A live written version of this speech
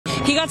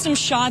He got some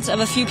shots of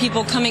a few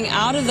people coming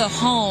out of the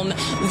home.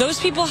 Those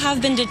people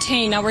have been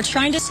detained. Now, we're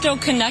trying to still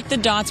connect the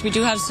dots. We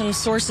do have some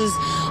sources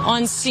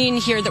on scene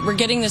here that we're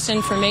getting this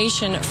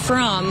information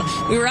from.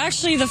 We were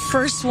actually the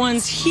first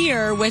ones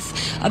here with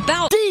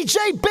about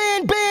DJ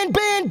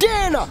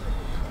Bandana.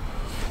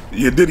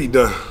 Yeah, Diddy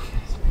done.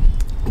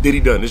 Diddy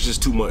done. It's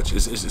just too much.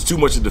 It's too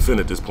much to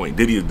defend at this point.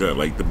 Diddy is done.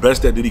 Like, the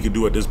best that Diddy could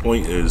do at this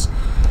point is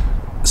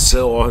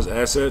sell all his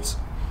assets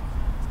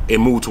and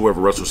move to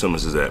wherever Russell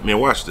Simmons is at. Man,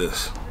 watch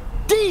this.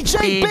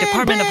 The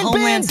Department of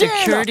Homeland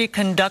Security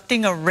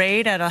conducting a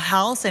raid at a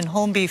house in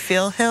Holmby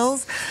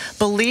Hills,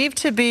 believed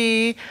to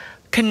be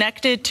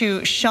connected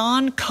to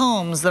Sean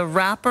Combs, the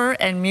rapper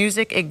and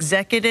music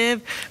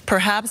executive,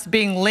 perhaps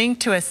being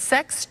linked to a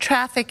sex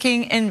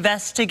trafficking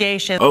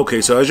investigation.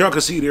 Okay, so as y'all can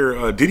see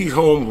there, Diddy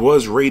home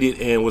was raided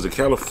and was in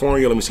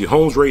California. Let me see,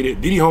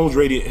 Diddy homes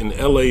raided in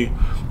LA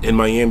and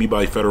Miami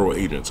by federal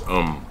agents.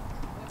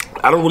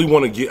 I don't really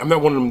want to get, I'm not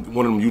one of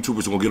them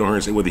YouTubers who gonna get on here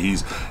and say whether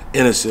he's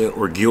innocent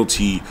or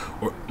guilty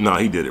or, nah,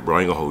 he did it, bro.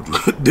 I ain't gonna hold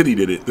you. Diddy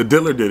did it. The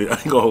dealer did it. I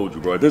ain't gonna hold you,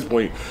 bro. At this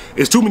point,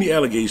 it's too many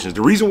allegations.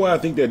 The reason why I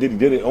think that Diddy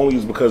did it only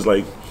is because,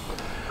 like,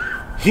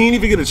 he didn't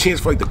even get a chance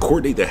for, like, the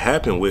court date that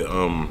happened with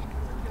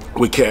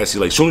Cassie.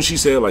 Like, as soon as she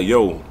said, like,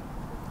 yo,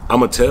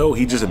 I'ma tell,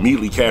 he just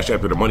immediately cashed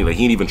after the money. Like,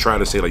 he didn't even try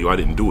to say, like, yo, I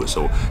didn't do it.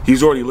 So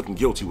he's already looking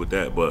guilty with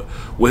that. But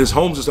with his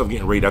homes and stuff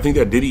getting raided, I think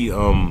that Diddy,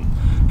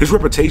 his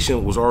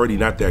reputation was already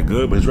not that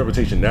good, but his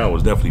reputation now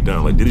is definitely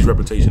done. Like, Diddy's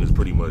reputation is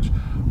pretty much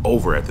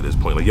over after this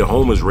point. Like, your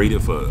home is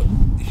raided for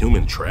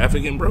human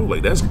trafficking, bro.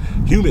 Like, that's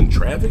human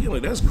trafficking.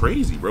 Like, that's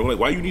crazy, bro. Like,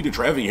 why you need to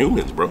traffic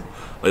humans, bro?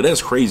 Like,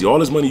 that's crazy. All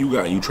this money you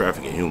got and you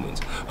trafficking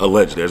humans.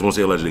 Allegedly. I just want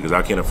to say allegedly because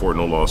I can't afford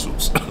no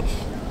lawsuits.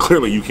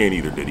 Clearly, you can't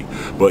either, Diddy.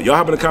 But y'all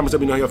hop in the comments,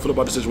 let me know how y'all feel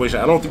about the situation.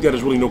 I don't think that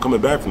there's really no coming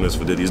back from this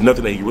for Diddy. There's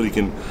nothing that he really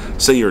can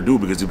say or do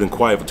because he's been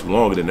quiet for too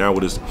long. And then now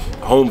with his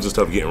homes and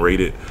stuff getting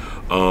raided,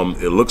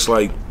 it looks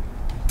like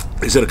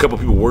they said a couple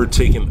people were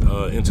taken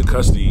into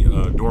custody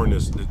during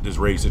this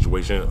raid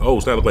situation. Oh,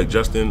 it's not look like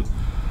Justin.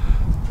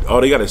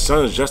 Oh, they got his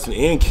sons, Justin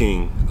and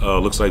King,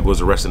 looks like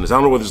was arrested. I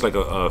don't know whether it's like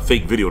a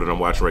fake video that I'm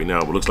watching right now,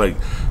 but it looks like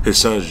his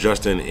sons,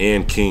 Justin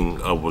and King,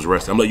 was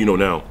arrested. I'm letting you know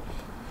now.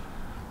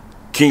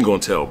 King gonna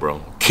tell, bro.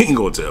 King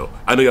gonna tell.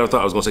 I know y'all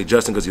thought I was gonna say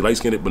Justin because he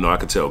light-skinned, but no, I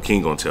could tell.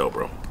 King gonna tell,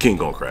 bro. King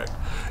gonna crack.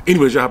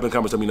 Anyways, y'all hop in the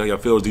comments, let me know how y'all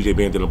feel. It's DJ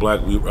Bandana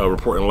Black. We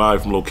reporting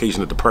live from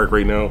location at the park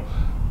right now.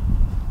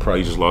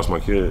 Probably just lost my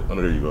kid. Oh,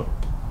 no, there you go.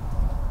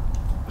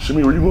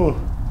 Shimmy, where you going?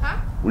 Huh?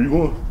 Where you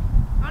going?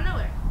 Oh,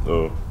 nowhere.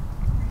 Oh.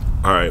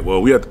 All right,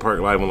 well, we at the park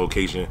live on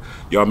location.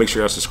 Y'all make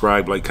sure y'all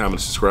subscribe, like,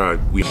 comment,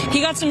 subscribe. He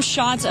got some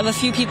shots of a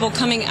few people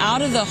coming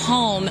out of the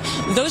home.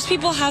 Those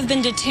people have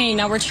been detained.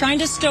 Now, we're trying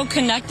to still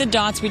connect the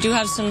dots. We do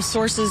have some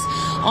sources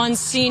on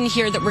scene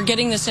here that we're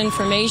getting this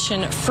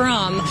information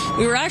from.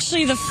 We were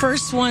actually the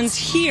first ones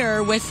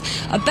here with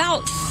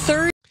about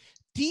 30.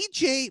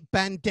 DJ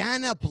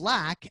Bandana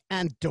Black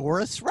and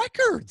Doris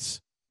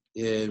Records.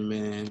 Yeah,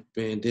 man,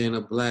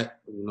 Bandana Black,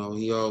 you know,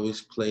 he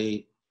always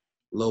played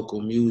local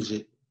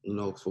music, you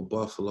know, for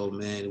Buffalo,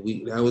 man.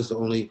 That was the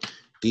only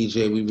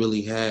DJ we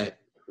really had,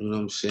 you know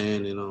what I'm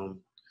saying? And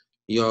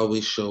he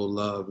always showed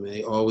love,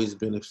 man. Always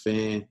been a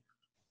fan,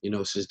 you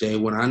know, since day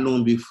one. I knew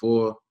him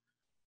before.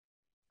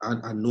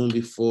 I knew him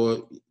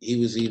before he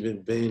was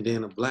even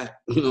Bandana Black,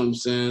 you know what I'm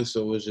saying?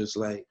 So it was just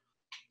like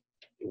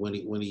when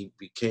he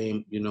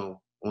became, you know,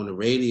 on the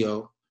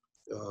radio,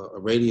 a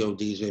radio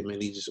DJ,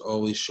 man, he just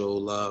always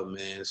showed love,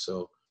 man.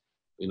 So,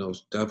 you know,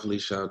 definitely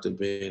shout out to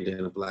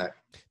Bandana Black.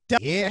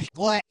 Yeah,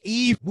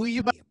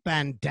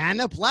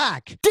 Bandana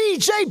Black.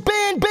 DJ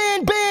Bandana.